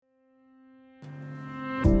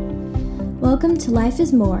Welcome to Life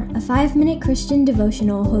is More, a 5-minute Christian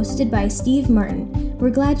devotional hosted by Steve Martin. We're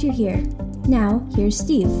glad you're here. Now, here's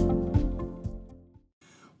Steve.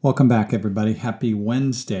 Welcome back, everybody. Happy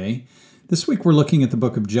Wednesday. This week we're looking at the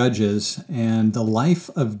book of Judges and the life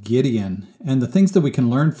of Gideon and the things that we can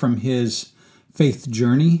learn from his faith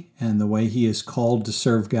journey and the way he is called to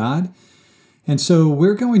serve God. And so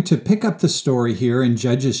we're going to pick up the story here in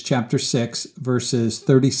Judges chapter 6, verses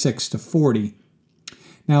 36 to 40.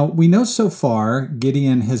 Now, we know so far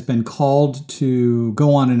Gideon has been called to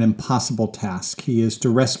go on an impossible task. He is to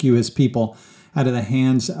rescue his people out of the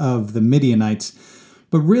hands of the Midianites.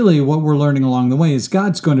 But really, what we're learning along the way is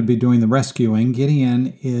God's going to be doing the rescuing.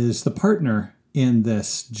 Gideon is the partner in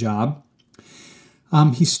this job.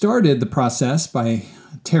 He started the process by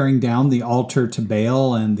tearing down the altar to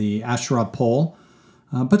Baal and the Asherah pole,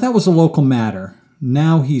 but that was a local matter.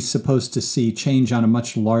 Now he's supposed to see change on a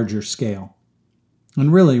much larger scale.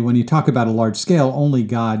 And really, when you talk about a large scale, only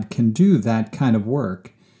God can do that kind of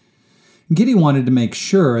work. Gideon wanted to make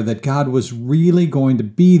sure that God was really going to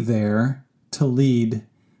be there to lead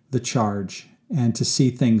the charge and to see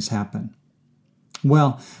things happen.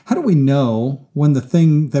 Well, how do we know when the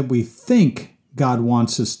thing that we think God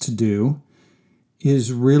wants us to do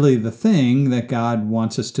is really the thing that God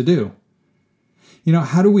wants us to do?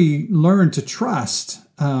 How do we learn to trust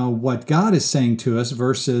what God is saying to us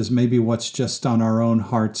versus maybe what's just on our own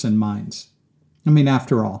hearts and minds?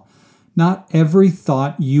 After all, not every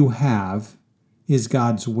thought you have is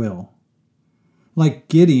God's will. Like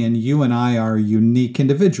Gideon, you and I are unique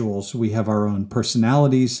individuals. We have our own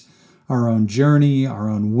personalities, our own journey, our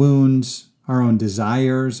own wounds, our own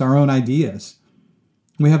desires, our own ideas.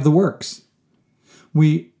 We have the works.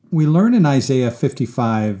 We learn in Isaiah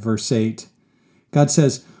 55, verse 8, God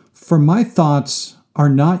says, "For my thoughts are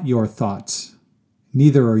not your thoughts,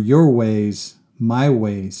 neither are your ways my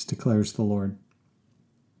ways, declares the Lord."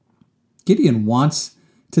 Gideon wants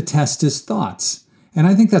to test his thoughts, and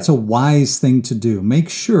I think that's a wise thing to do. Make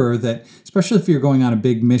sure that, especially if you're going on a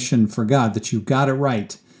big mission for God, that you got it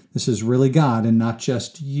right. This is really God and not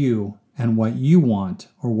just you and what you want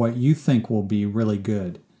or what you think will be really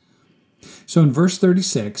good. So in verse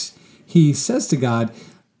 36, he says to God,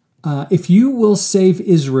 if you will save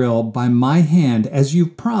Israel by my hand, as you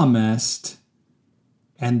promised.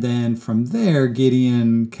 And then from there,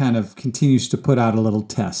 Gideon kind of continues to put out a little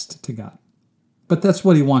test to God. But that's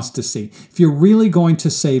what he wants to see. If you're really going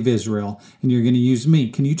to save Israel and you're going to use me,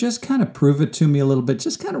 can you just kind of prove it to me a little bit?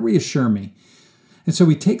 Just kind of reassure me. And so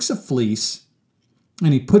he takes a fleece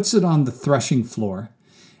and he puts it on the threshing floor.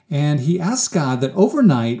 And he asks God that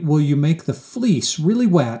overnight, will you make the fleece really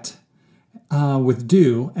wet with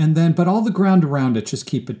dew, but all the ground around it, just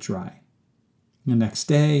keep it dry. The next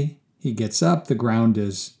day, he gets up, the ground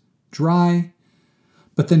is dry,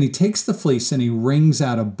 but then he takes the fleece and he wrings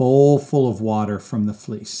out a bowl full of water from the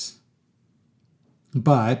fleece.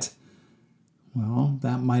 But,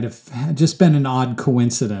 that might have just been an odd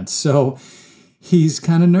coincidence. So he's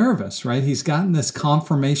kind of nervous, right? He's gotten this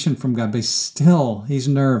confirmation from God, but still he's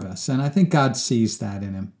nervous. And I think God sees that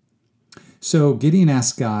in him. So Gideon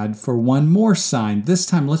asked God for one more sign. This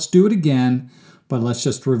time, let's do it again, but let's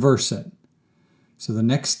just reverse it. So the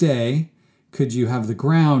next day, could you have the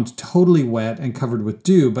ground totally wet and covered with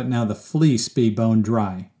dew, but now the fleece be bone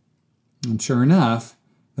dry? And sure enough,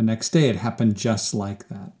 the next day it happened just like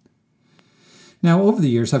that. Now, over the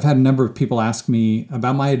years, I've had a number of people ask me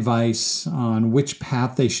about my advice on which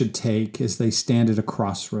path they should take as they stand at a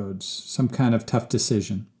crossroads, some kind of tough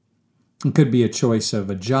decision. It could be a choice of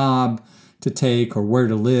a job to take or where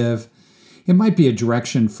to live. It might be a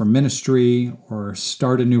direction for ministry or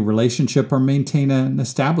start a new relationship or maintain an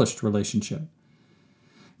established relationship.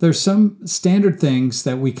 There's some standard things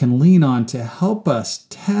that we can lean on to help us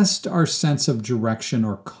test our sense of direction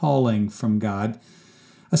or calling from God,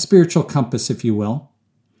 a spiritual compass, if you will.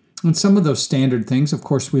 And some of those standard things, of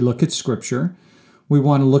course, we look at Scripture. We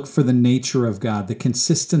want to look for the nature of God, the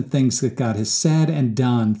consistent things that God has said and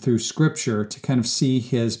done through Scripture to kind of see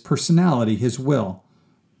his personality, his will.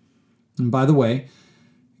 And by the way,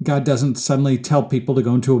 God doesn't suddenly tell people to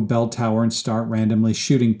go into a bell tower and start randomly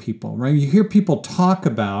shooting people, right? You hear people talk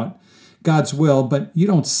about God's will, but you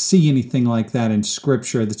don't see anything like that in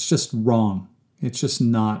Scripture. That's just wrong. It's just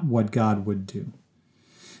not what God would do.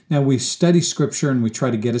 Now, we study Scripture and we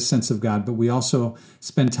try to get a sense of God, but we also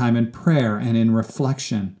spend time in prayer and in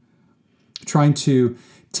reflection, trying to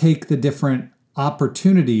take the different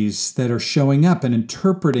opportunities that are showing up and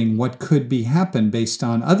interpreting what could be happen based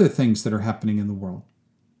on other things that are happening in the world.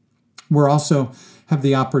 We're also have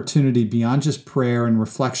the opportunity beyond just prayer and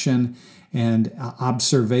reflection and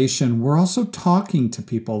observation. We're also talking to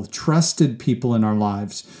people, trusted people in our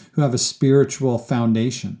lives who have a spiritual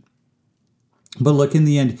foundation. But look, in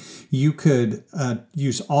the end, you could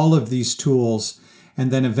use all of these tools and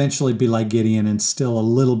then eventually be like Gideon and still a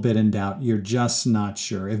little bit in doubt. You're just not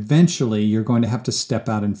sure. Eventually, you're going to have to step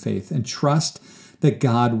out in faith and trust that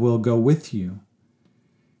God will go with you.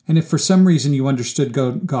 And if for some reason you understood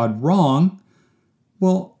God wrong,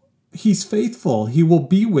 well, He's faithful. He will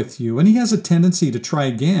be with you. And He has a tendency to try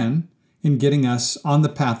again in getting us on the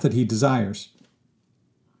path that He desires.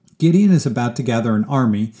 Gideon is about to gather an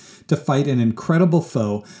army to fight an incredible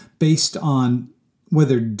foe based on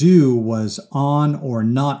whether dew was on or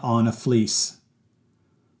not on a fleece.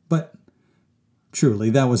 But truly,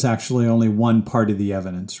 that was actually only one part of the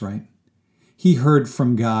evidence, right? He heard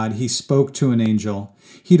from God. He spoke to an angel.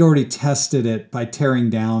 He'd already tested it by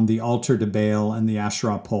tearing down the altar to Baal and the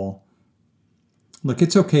Asherah pole. Look,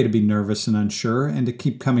 it's okay to be nervous and unsure and to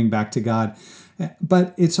keep coming back to God.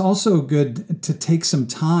 But it's also good to take some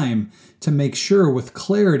time to make sure with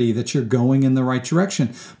clarity that you're going in the right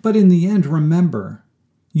direction. But in the end, remember,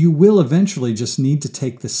 you will eventually just need to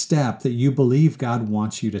take the step that you believe God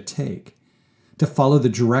wants you to take, to follow the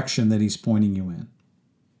direction that He's pointing you in.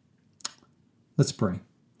 Let's pray.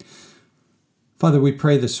 Father, we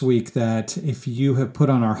pray this week that if you have put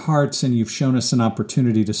on our hearts and you've shown us an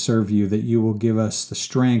opportunity to serve you, that you will give us the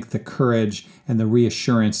strength, the courage, and the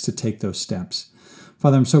reassurance to take those steps.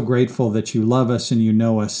 Father, I'm so grateful that you love us and you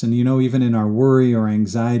know us, and you know even in our worry or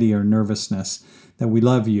anxiety or nervousness that we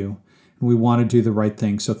love you and we want to do the right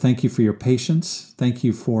thing. So thank you for your patience. Thank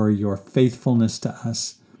you for your faithfulness to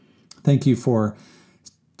us. Thank you for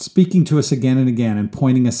speaking to us again and again and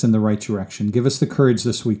pointing us in the right direction. Give us the courage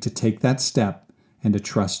this week to take that step and to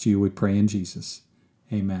trust you, we pray in Jesus.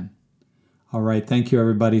 Amen. All right. Thank you,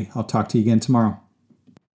 everybody. I'll talk to you again tomorrow.